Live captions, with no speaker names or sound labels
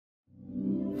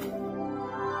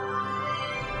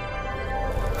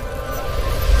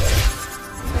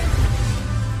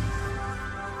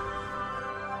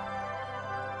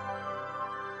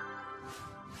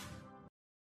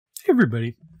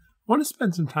Everybody. I want to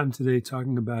spend some time today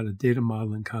talking about a data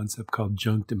modeling concept called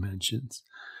junk dimensions.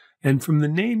 And from the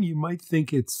name, you might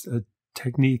think it's a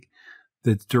technique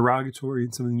that's derogatory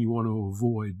and something you want to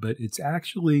avoid, but it's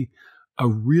actually a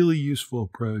really useful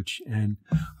approach. And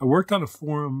I worked on a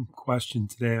forum question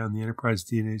today on the Enterprise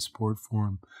DNA Support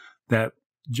Forum that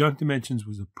junk dimensions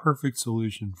was a perfect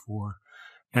solution for.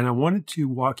 And I wanted to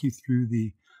walk you through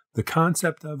the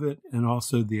concept of it and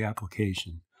also the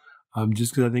application.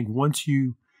 Just because I think once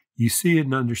you see it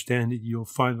and understand it, you'll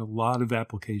find a lot of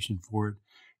application for it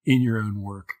in your own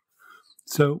work.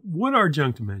 So what are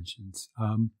junk dimensions?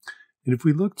 And if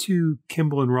we look to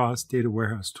Kimball and Ross Data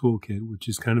Warehouse Toolkit, which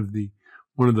is kind of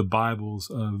one of the Bibles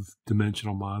of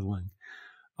dimensional modeling,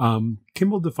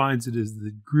 Kimball defines it as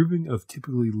the grouping of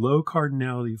typically low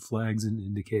cardinality flags and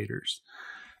indicators.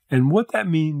 And what that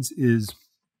means is,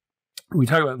 when we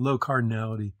talk about low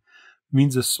cardinality,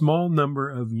 means a small number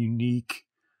of unique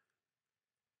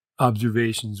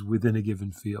observations within a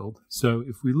given field. So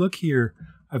if we look here,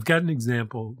 I've got an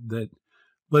example that,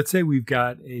 let's say we've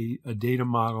got a data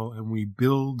model and we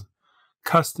build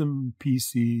custom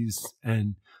PCs,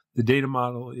 and the data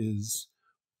model is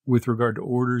with regard to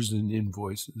orders and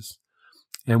invoices.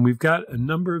 And we've got a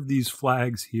number of these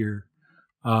flags here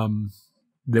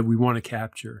that we want to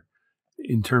capture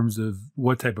in terms of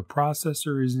what type of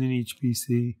processor is in each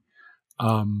PC,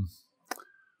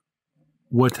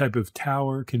 what type of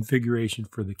tower configuration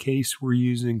for the case we're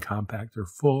using, compact or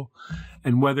full,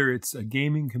 and whether it's a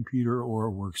gaming computer or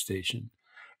a workstation.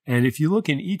 And if you look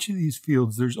in each of these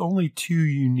fields, there's only two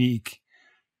unique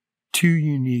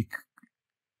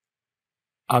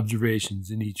observations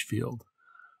in each field.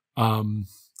 And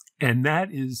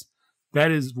that is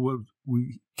what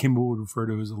Kimball would refer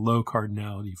to as a low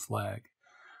cardinality flag.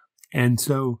 And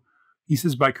so he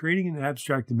says, by creating an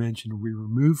abstract dimension, we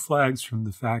remove flags from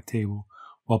the fact table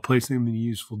while placing them in a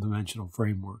useful dimensional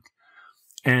framework.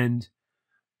 And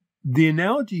the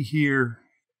analogy here,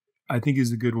 I think,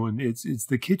 is a good one. It's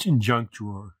the kitchen junk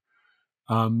drawer.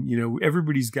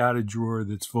 Everybody's got a drawer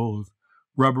that's full of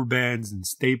rubber bands and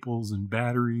staples and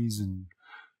batteries and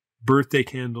birthday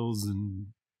candles and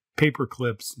paper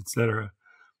clips, etc.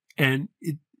 And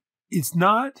it's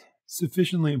not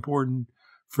sufficiently important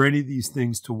for any of these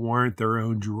things to warrant their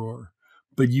own drawer,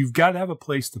 but you've got to have a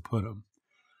place to put them.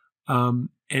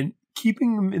 And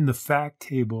keeping them in the fact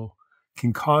table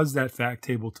can cause that fact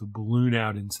table to balloon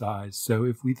out in size. So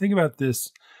if we think about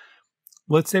this,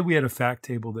 let's say we had a fact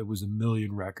table that was 1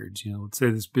 million records. Let's say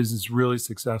this business is really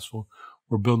successful.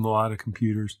 We're building a lot of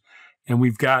computers, and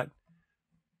we've got,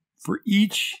 for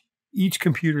each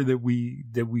computer that we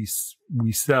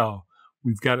sell,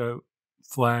 we've got to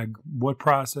flag what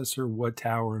processor, what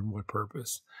tower, and what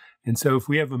purpose. And so if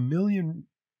we have 1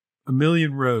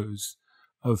 million rows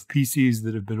of PCs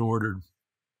that have been ordered,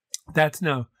 that's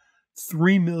now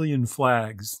 3 million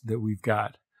flags that we've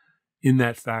got in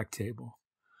that fact table.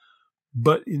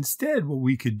 But instead, what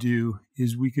we could do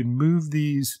is we could move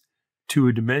these to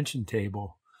a dimension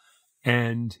table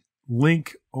and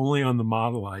link only on the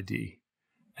model ID.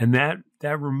 And that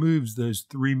removes those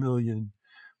 3 million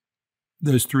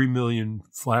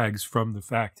flags from the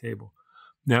fact table.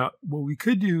 Now, what we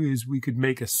could do is we could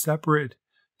make a separate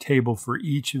table for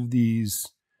each of these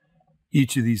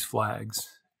flags,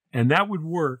 and that would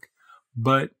work,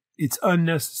 but it's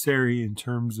unnecessary in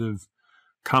terms of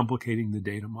complicating the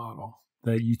data model.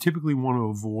 That you typically want to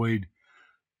avoid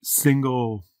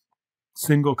single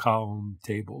column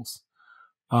tables.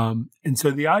 And so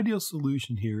the ideal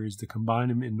solution here is to combine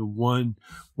them into one,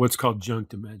 what's called junk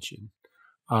dimension,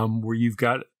 where you've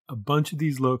got a bunch of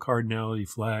these low cardinality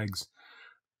flags,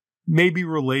 maybe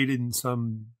related in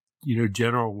some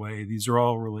general way. These are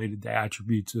all related to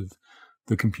attributes of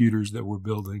the computers that we're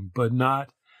building, but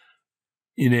not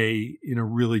in a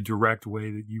really direct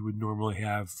way that you would normally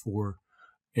have for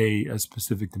a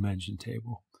specific dimension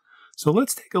table. So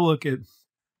let's take a look at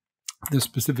the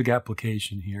specific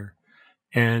application here.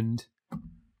 And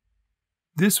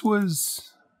this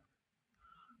was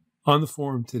on the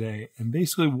forum today. And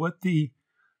basically what the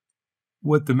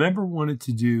member wanted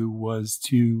to do was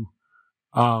to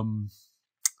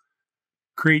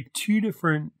create two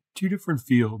different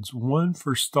fields, one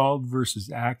for stalled versus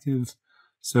active.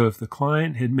 So if the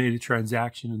client had made a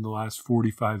transaction in the last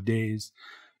 45 days,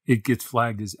 it gets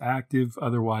flagged as active.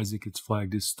 Otherwise, it gets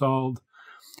flagged as stalled.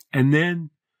 And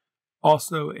then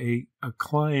also a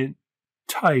client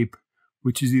type,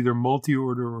 which is either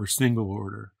multi-order or single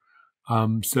order.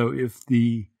 So if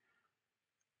the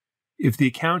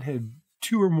account had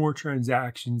 2 or more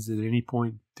transactions at any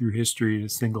point through history in a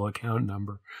single account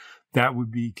number, that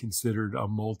would be considered a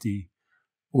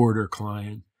multi-order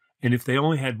client. And if they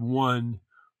only had one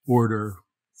order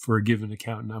for a given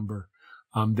account number,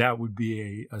 that would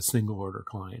be a single order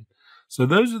client. So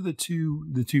those are the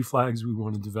two flags we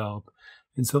want to develop.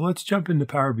 And so let's jump into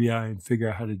Power BI and figure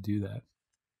out how to do that.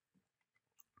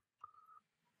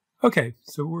 Okay,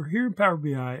 so we're here in Power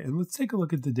BI, and let's take a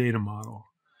look at the data model.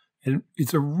 And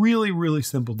it's a really, really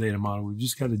simple data model. We've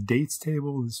just got a dates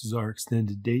table. This is our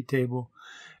extended date table.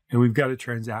 And we've got a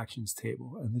transactions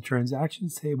table. And the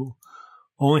transactions table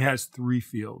only has 3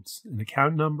 fields: an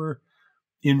account number,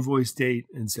 invoice date,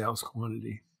 and sales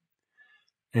quantity.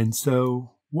 And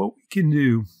so what we can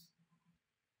do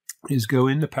is go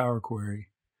into Power Query.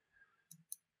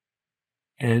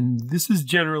 And this is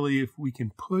generally if we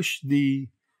can push the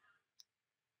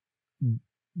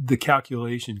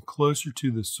calculation closer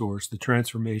to the source, the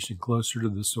transformation closer to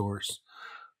the source,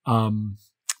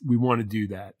 we want to do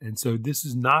that. And so this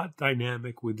is not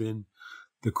dynamic within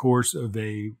the course of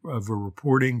a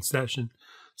reporting session.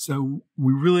 So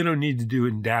we really don't need to do it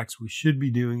in DAX. We should be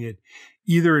doing it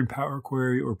either in Power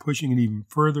Query or pushing it even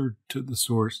further to the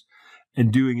source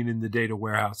and doing it in the data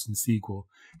warehouse in SQL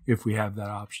if we have that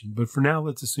option. But for now,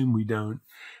 let's assume we don't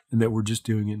and that we're just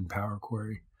doing it in Power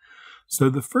Query. So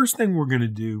the first thing we're going to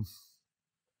do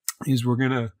is we're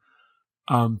going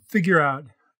to figure out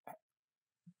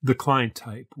the client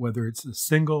type, whether it's a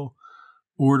single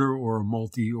order or a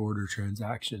multi-order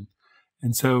transaction.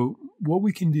 And so what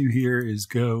we can do here is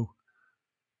go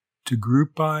to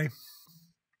Group By,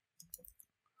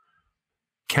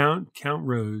 count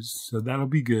rows. So that'll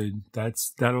be good.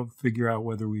 That'll figure out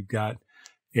whether we've got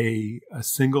a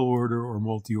single order or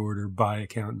multi-order by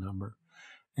account number.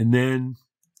 And then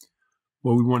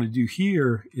what we want to do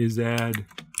here is add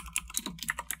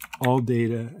all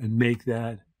data and make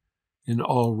that an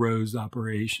all rows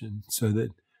operation so that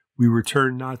we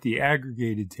return not the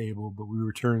aggregated table, but we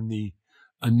return the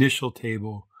initial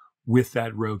table with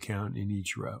that row count in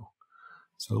each row.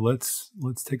 So let's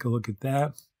take a look at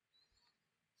that.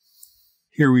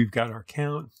 Here we've got our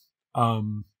count.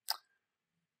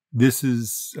 This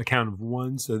is a count of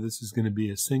 1, so this is going to be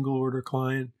a single order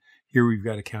client. Here we've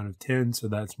got a count of 10, so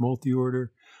that's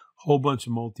multi-order. Whole bunch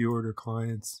of multi-order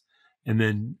clients, and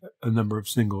then a number of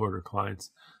single order clients.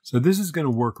 So this is going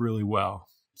to work really well.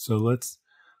 So let's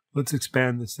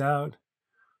expand this out.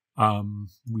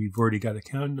 We've already got a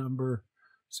count number,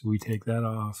 so we take that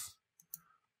off.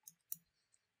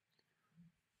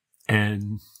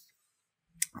 And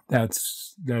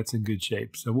that's in good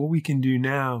shape. So what we can do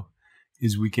now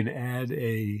is we can add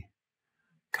a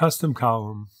custom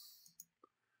column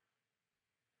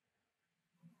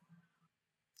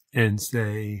and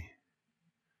say,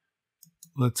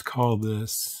 let's call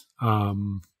this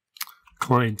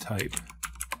client type.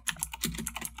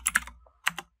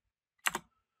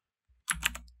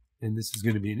 And this is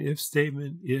going to be an if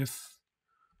statement. If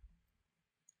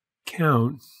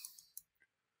count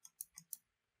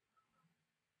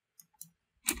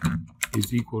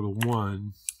is equal to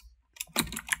 1,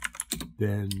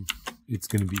 then it's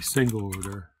going to be single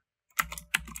order.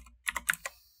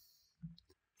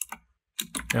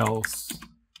 Else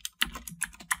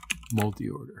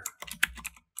multi-order.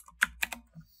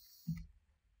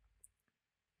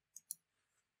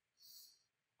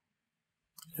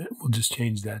 And we'll just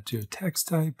change that to a text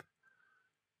type.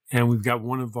 And we've got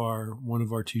one of our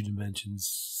 2 dimensions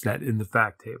set in the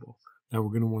fact table. Now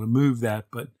we're going to want to move that,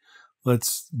 but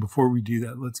before we do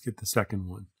that, let's get the second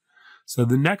one. So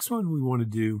the next one we want to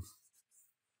do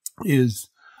is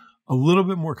a little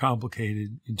bit more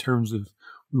complicated in terms of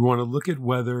we want to look at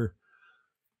whether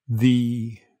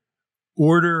the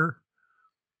order,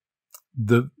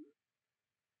 the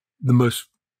most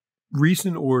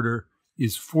recent order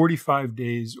is 45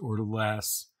 days or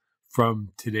less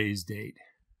from today's date.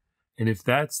 And if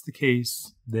that's the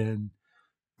case, then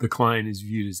the client is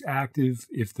viewed as active.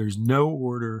 If there's no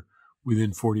order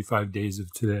within 45 days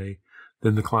of today,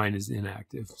 then the client is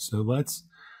inactive. So let's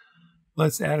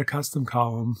add a custom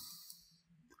column.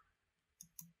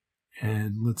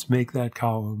 And let's make that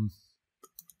column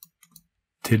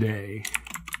today.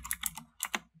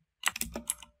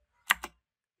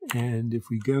 And if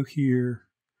we go here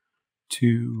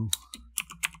to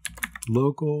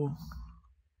local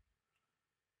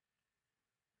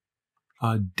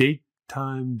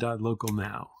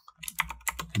datetime.localNow,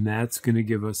 and that's going to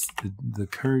give us the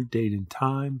current date and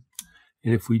time.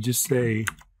 And if we just say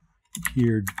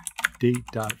here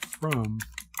date.from,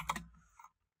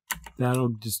 that'll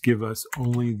just give us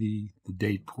only the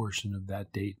date portion of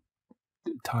that date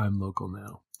time local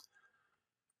now.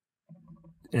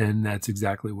 And that's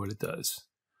exactly what it does.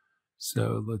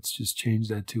 So let's just change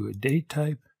that to a date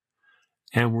type.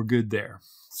 And we're good there.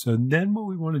 So then what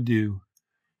we want to do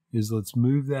is let's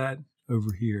move that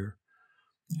over here.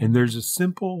 And there's a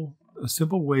simple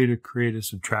way to create a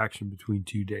subtraction between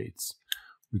two dates,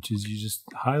 which is you just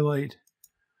highlight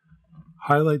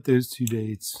those two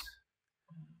dates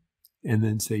and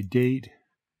then say date,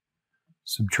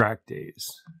 subtract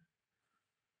days.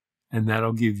 And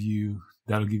that'll give you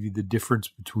the difference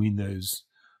between those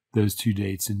two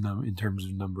dates in terms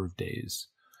of number of days.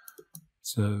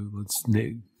 So let's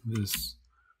name this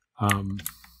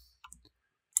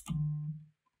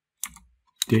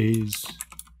days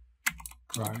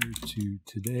prior to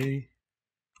today.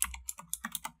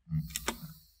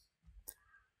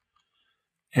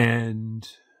 And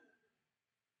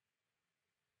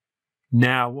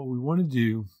now what we want to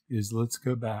do is let's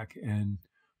go back and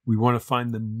we want to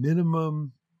find the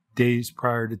minimum days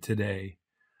prior to today.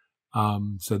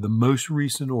 So the most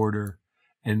recent order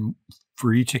and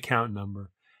for each account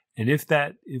number. And if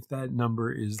that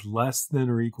number is less than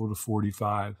or equal to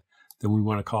 45, then we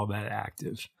want to call that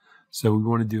active. So we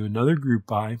want to do another group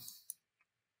by.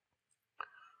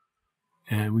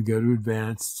 And we go to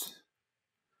advanced.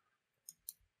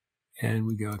 And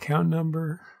we go account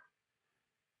number.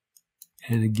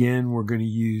 And again, we're going to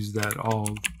use that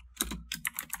all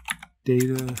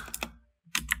data,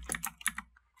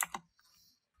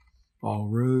 all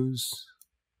rows.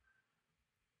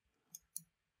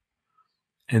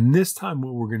 And this time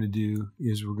what we're going to do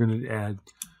is we're going to add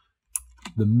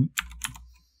the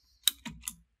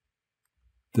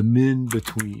min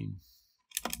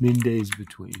days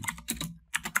between.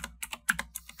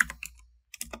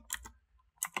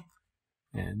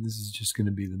 And this is just going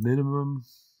to be the minimum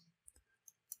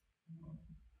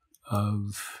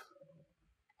of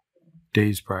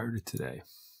days prior to today.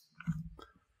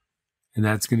 And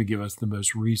that's going to give us the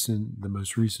most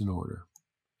recent order.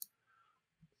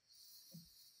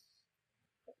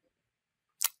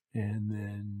 And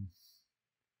then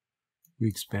we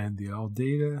expand the all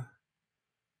data,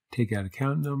 take out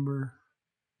account number,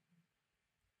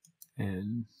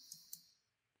 and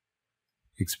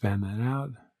expand that out.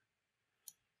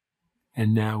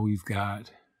 And now we've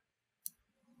got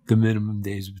the minimum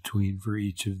days between for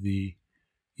each of the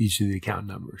account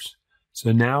numbers.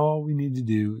 So now all we need to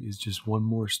do is just one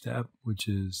more step, which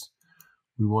is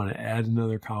we want to add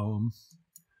another column,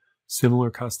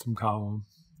 similar custom column.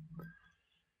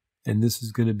 And this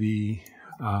is going to be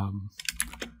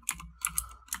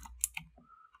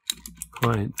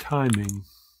client timing.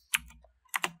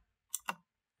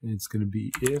 And it's going to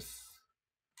be if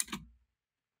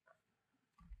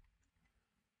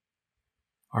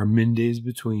our min days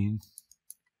between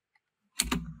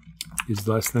is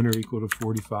less than or equal to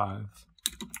 45,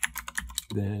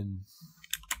 then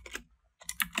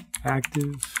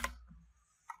active,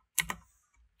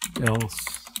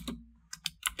 else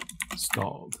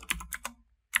stalled.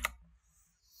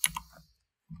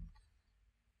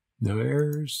 No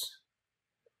errors.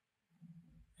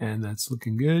 And that's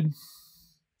looking good.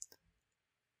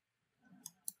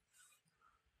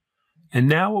 And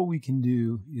now what we can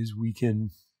do is we can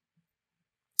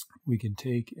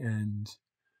take and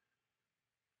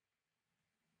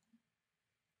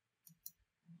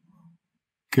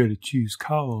go to choose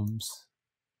columns.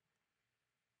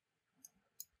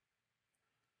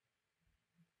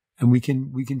 And we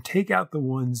can take out the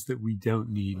ones that we don't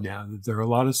need now. There are a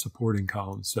lot of supporting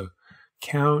columns. So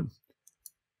count,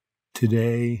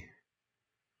 today,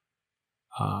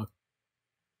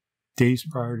 days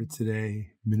prior to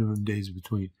today, minimum days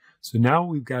between. So now what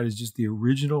we've got is just the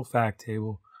original fact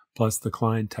table plus the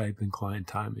client type and client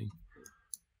timing.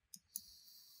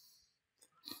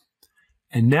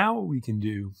 And now what we can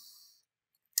do,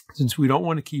 since we don't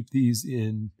want to keep these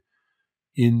in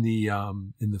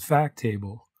the fact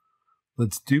table,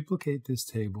 let's duplicate this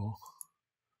table.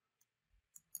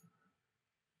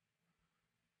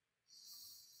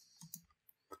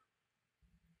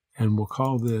 And we'll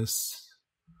call this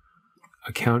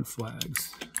account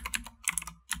flags.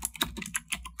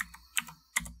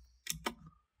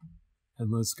 And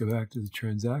let's go back to the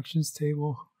transactions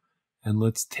table and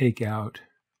let's take out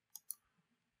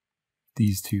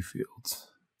these two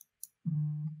fields.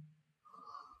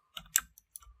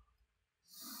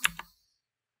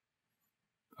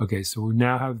 Okay, so we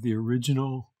now have the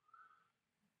original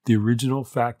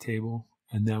fact table,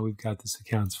 and now we've got this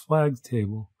accounts flags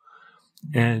table.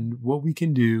 And what we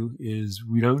can do is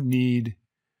we don't need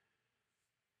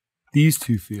these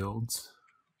two fields,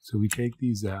 so we take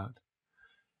these out.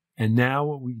 And now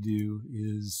what we do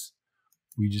is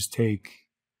we just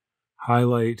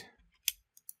highlight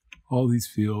all these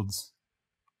fields,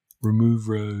 remove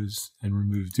rows, and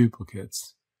remove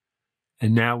duplicates.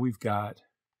 And now we've got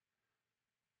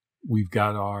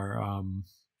our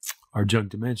junk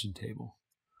dimension table.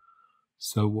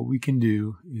 So what we can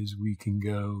do is we can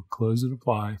go close and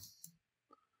apply.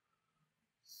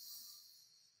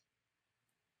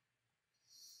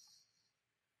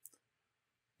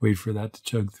 Wait for that to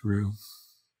chug through.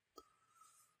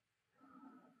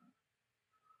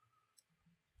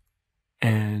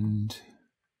 And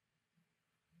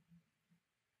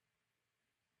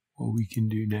what we can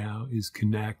do now is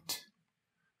connect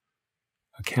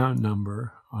account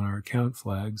number on our account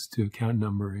flags to account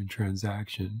number in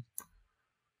transaction.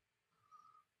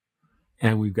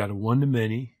 And we've got a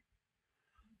one-to-many,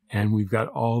 and we've got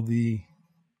all the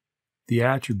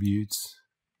attributes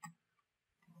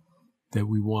that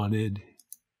we wanted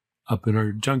up in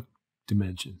our junk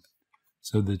dimension.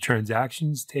 So the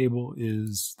transactions table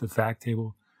is, the fact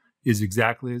table is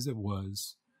exactly as it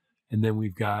was. And then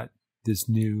we've got this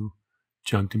new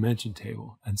junk dimension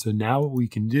table. And so now what we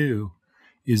can do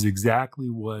is exactly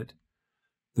what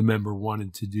the member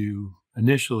wanted to do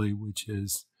initially, which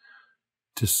is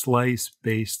to slice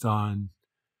based on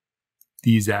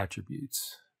these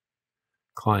attributes.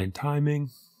 Client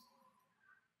timing,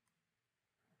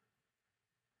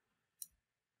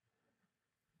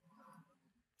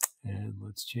 and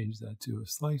let's change that to a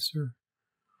slicer.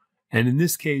 And in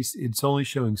this case, it's only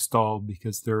showing stalled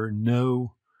because there are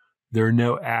no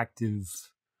active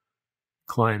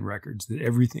client records, that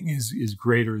everything is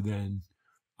greater than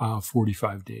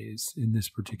 45 days in this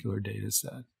particular data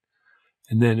set.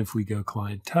 And then if we go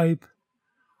client type,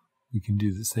 we can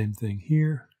do the same thing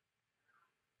here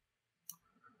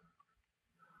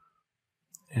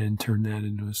and turn that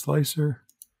into a slicer.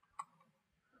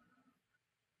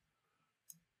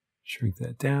 Shrink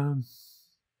that down.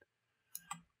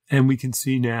 And we can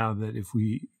see now that if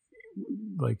we've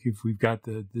got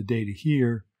the data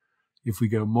here, if we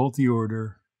go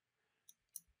multi-order,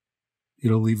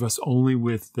 it'll leave us only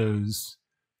with those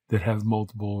that have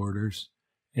multiple orders.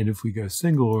 And if we go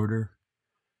single order,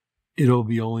 it'll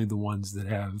be only the ones that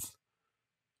have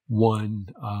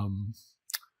one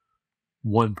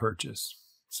purchase.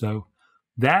 So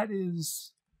that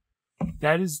is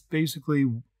basically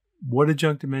what a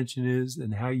junk dimension is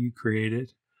and how you create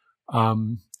it.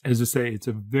 As I say, it's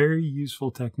a very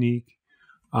useful technique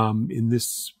in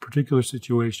this particular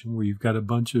situation where you've got a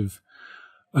bunch of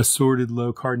assorted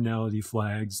low cardinality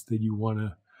flags that you want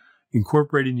to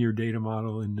incorporate in your data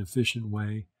model in an efficient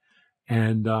way.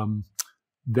 And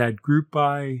that group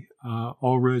by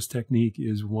all rows technique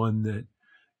is one that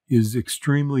is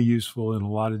extremely useful in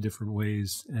a lot of different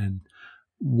ways. And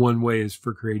one way is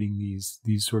for creating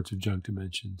these sorts of junk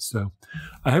dimensions. So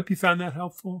I hope you found that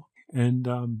helpful. And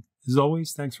as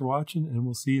always, thanks for watching, and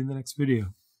we'll see you in the next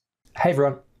video. Hey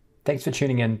everyone, thanks for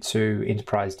tuning in to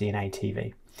Enterprise DNA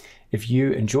TV. If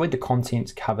you enjoyed the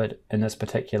content covered in this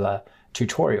particular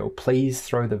tutorial, please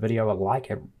throw the video a like.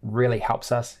 It really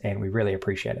helps us and we really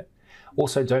appreciate it.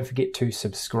 Also, don't forget to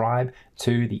subscribe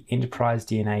to the Enterprise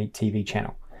DNA TV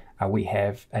channel. We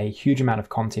have a huge amount of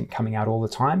content coming out all the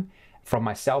time from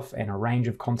myself and a range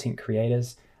of content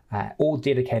creators, all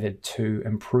dedicated to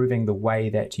improving the way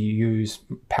that you use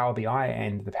Power BI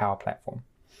and the Power Platform.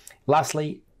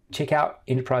 Lastly, check out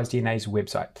Enterprise DNA's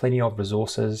website. Plenty of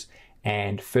resources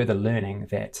and further learning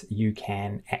that you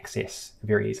can access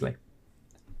very easily.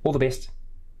 All the best.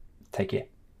 Take care.